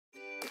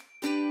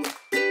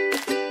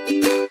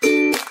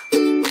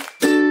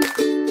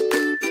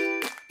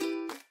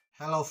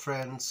Hello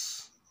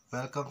friends,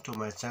 welcome to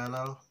my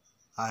channel.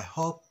 I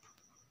hope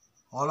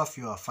all of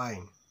you are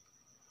fine.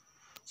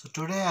 So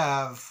today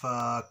I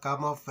have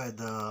come up with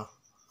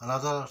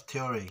another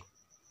theory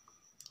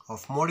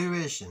of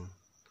motivation,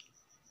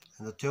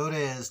 and the theory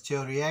is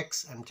theory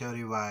X and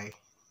theory Y,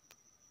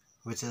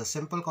 which is a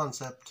simple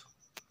concept.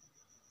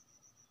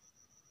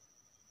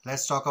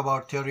 Let's talk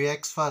about theory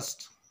X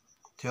first.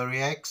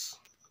 Theory X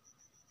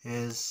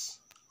is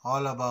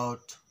all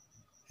about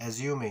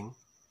assuming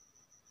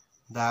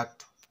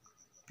that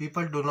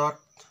people do not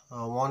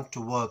want to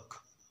work.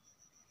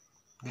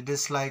 They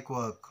dislike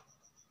work.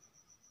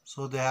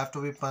 So they have to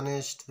be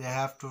punished. They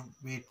have to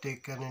be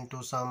taken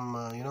into some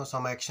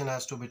action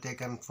has to be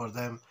taken for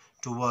them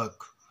to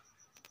work.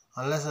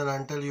 Unless and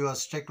until you are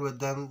strict with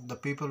them, the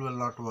people will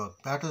not work.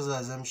 That is the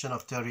assumption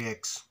of theory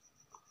X.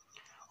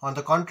 On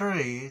the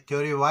contrary,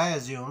 theory Y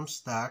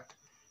assumes that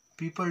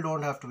people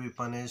don't have to be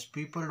punished.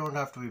 People don't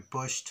have to be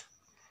pushed.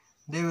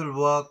 They will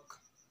work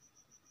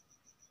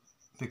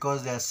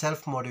because they are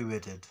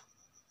self-motivated.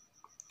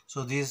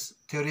 So these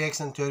theory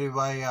X and theory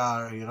Y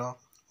are,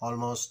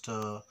 almost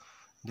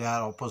they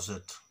are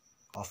opposite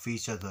of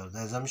each other. The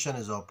assumption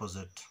is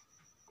opposite.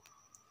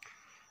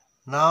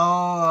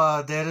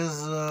 Now there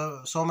is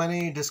so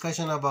many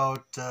discussion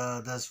about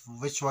this,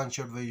 which one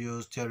should we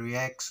use, theory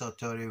X or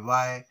theory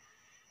Y,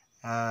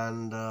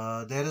 and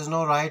there is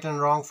no right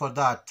and wrong for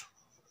that.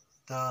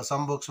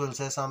 Some books will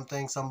say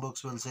something, some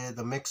books will say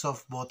the mix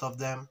of both of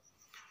them.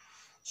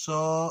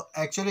 So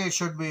actually it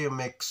should be a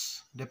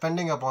mix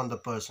depending upon the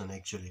person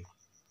actually.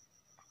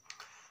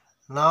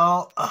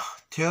 Now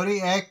theory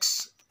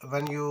X,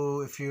 when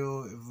we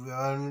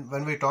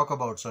talk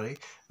about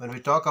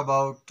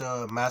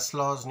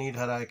Maslow's need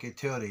hierarchy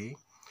theory,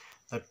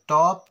 the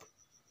top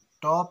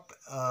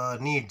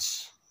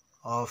needs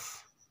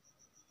of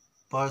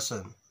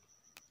person,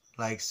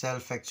 like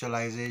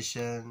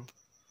self-actualization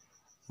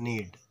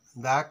need,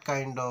 that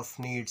kind of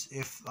needs,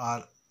 if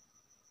are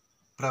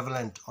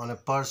prevalent on a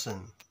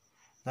person,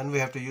 then we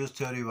have to use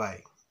theory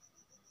Y,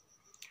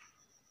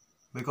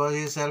 because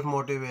he is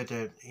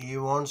self-motivated, he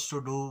wants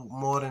to do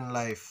more in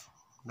life.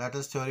 That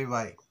is theory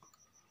Y.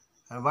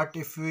 And what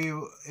if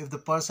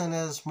the person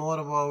is more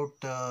about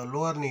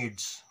lower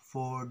needs,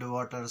 food,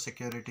 water,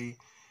 security,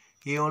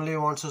 he only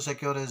wants to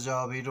secure his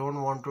job, he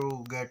don't want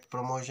to get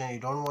promotion, he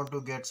don't want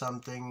to get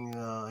something,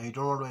 he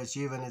don't want to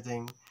achieve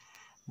anything,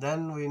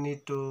 then we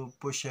need to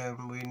push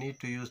him, we need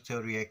to use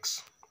theory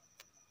X.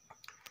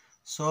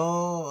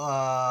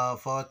 So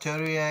for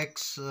theory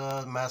X,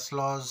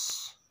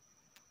 Maslow's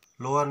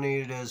lower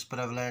need is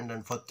prevalent,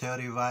 and for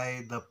theory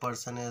Y, the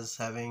person is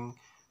having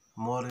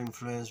more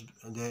influence,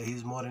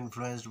 he's more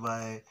influenced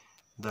by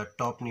the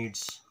top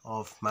needs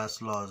of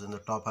Maslow's in the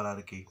top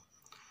hierarchy.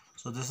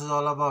 So this is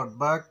all about,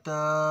 but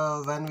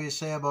when we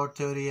say about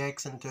theory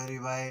X and theory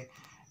Y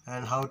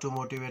and how to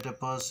motivate a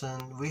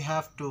person, we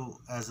have to,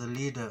 as a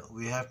leader,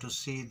 we have to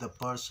see the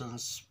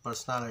person's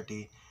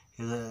personality,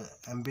 his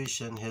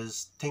ambition,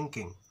 his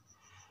thinking.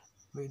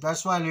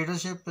 That's why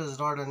leadership is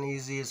not an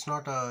easy,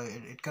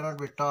 it cannot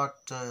be taught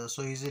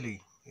so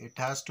easily. It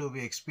has to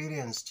be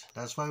experienced.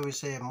 That's why we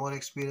say a more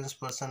experienced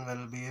person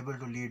will be able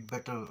to lead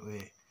better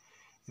way.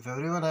 If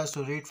everyone has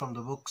to read from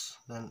the books,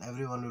 then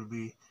everyone will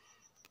be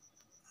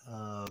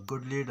a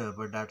good leader,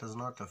 but that is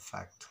not a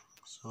fact.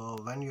 So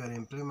when you are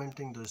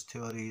implementing those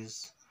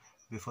theories,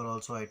 before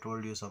also I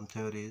told you some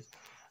theories,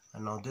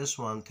 and now this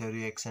one,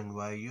 theory X and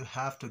Y, you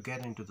have to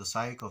get into the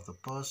psyche of the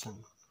person.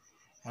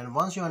 And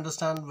once you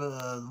understand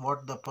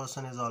what the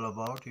person is all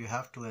about, you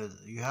have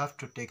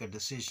to take a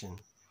decision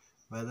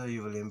whether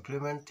you will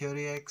implement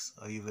theory X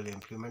or you will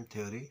implement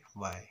theory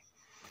Y.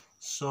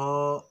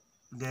 So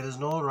there is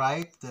no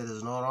right, there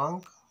is no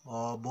wrong,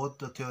 or both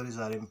the theories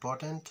are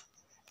important,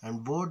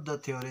 and both the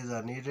theories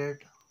are needed,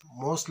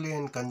 mostly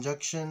in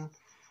conjunction.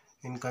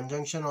 In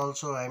conjunction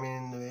also, I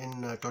mean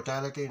in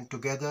totality and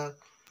together,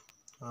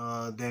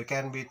 there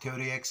can be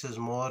theory X is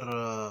more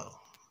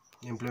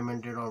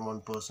implemented on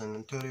one person,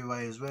 and theory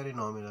Y is very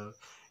nominal.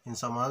 In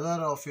some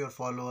other of your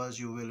followers,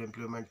 you will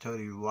implement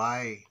theory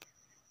Y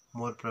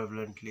more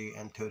prevalently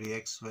and theory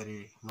X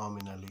very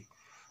nominally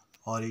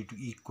or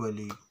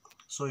equally.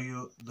 So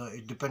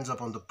it depends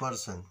upon the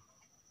person.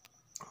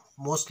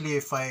 Mostly,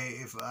 if I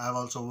have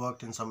also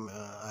worked in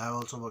I have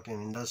also worked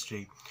in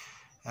industry,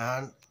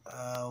 and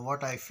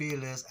what I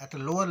feel is at a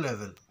lower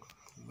level,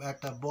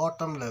 at a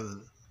bottom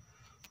level,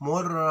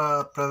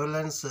 more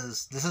prevalence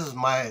is, this is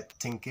my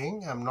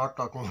thinking, I'm not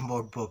talking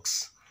about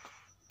books.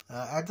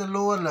 At the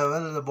lower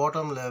level, the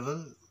bottom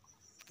level,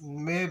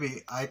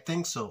 maybe, I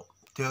think so,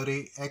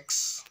 theory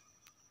X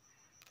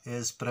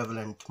is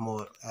prevalent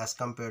more as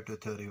compared to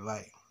theory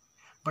Y.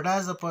 But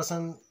as the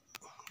person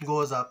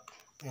goes up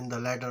in the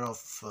ladder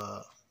of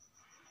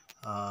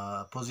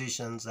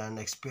positions and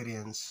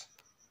experience,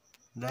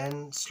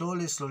 then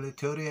slowly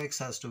theory X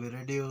has to be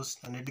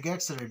reduced, and it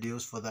gets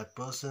reduced for that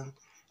person,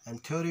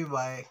 and theory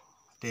Y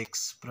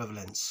takes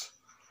prevalence,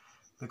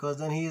 because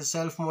then he is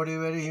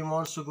self-motivated, he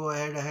wants to go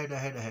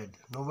ahead.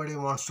 Nobody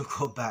wants to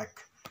go back.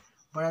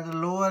 But at a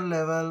lower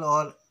level,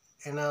 or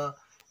in a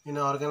in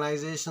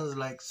organizations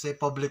like say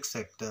public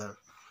sector,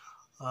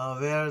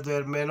 where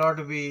there may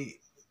not be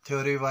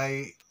theory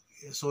why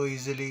so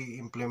easily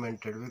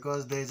implemented,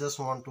 because they just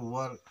want to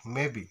work.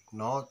 Maybe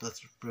now the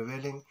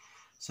prevailing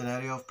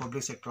scenario of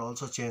public sector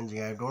also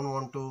changing. I don't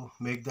want to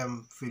make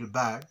them feel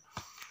bad.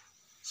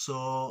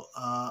 So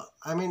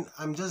I mean,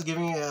 I'm just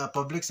giving a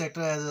public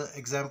sector as an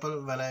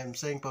example. When I'm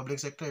saying public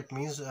sector, it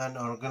means an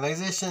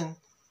organization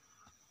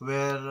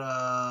where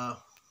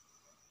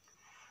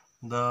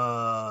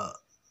the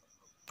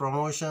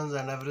promotions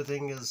and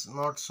everything is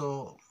not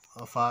so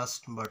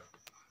fast, but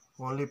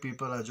only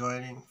people are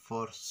joining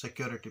for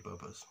security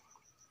purpose.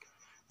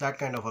 That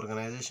kind of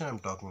organization I'm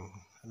talking.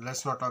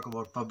 Let's not talk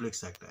about public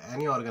sector.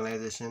 Any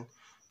organization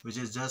which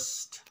is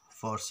just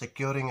for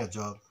securing a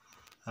job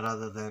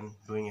rather than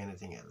doing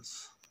anything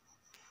else.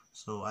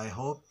 So I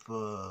hope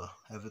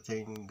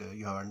everything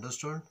you have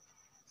understood.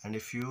 And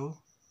if you,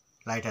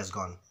 light has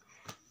gone.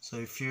 So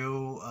if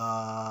you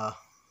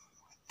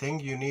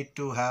think you need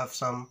to have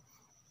some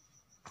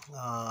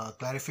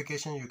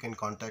clarification, you can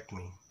contact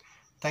me.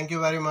 Thank you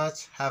very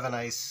much. Have a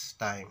nice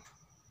time.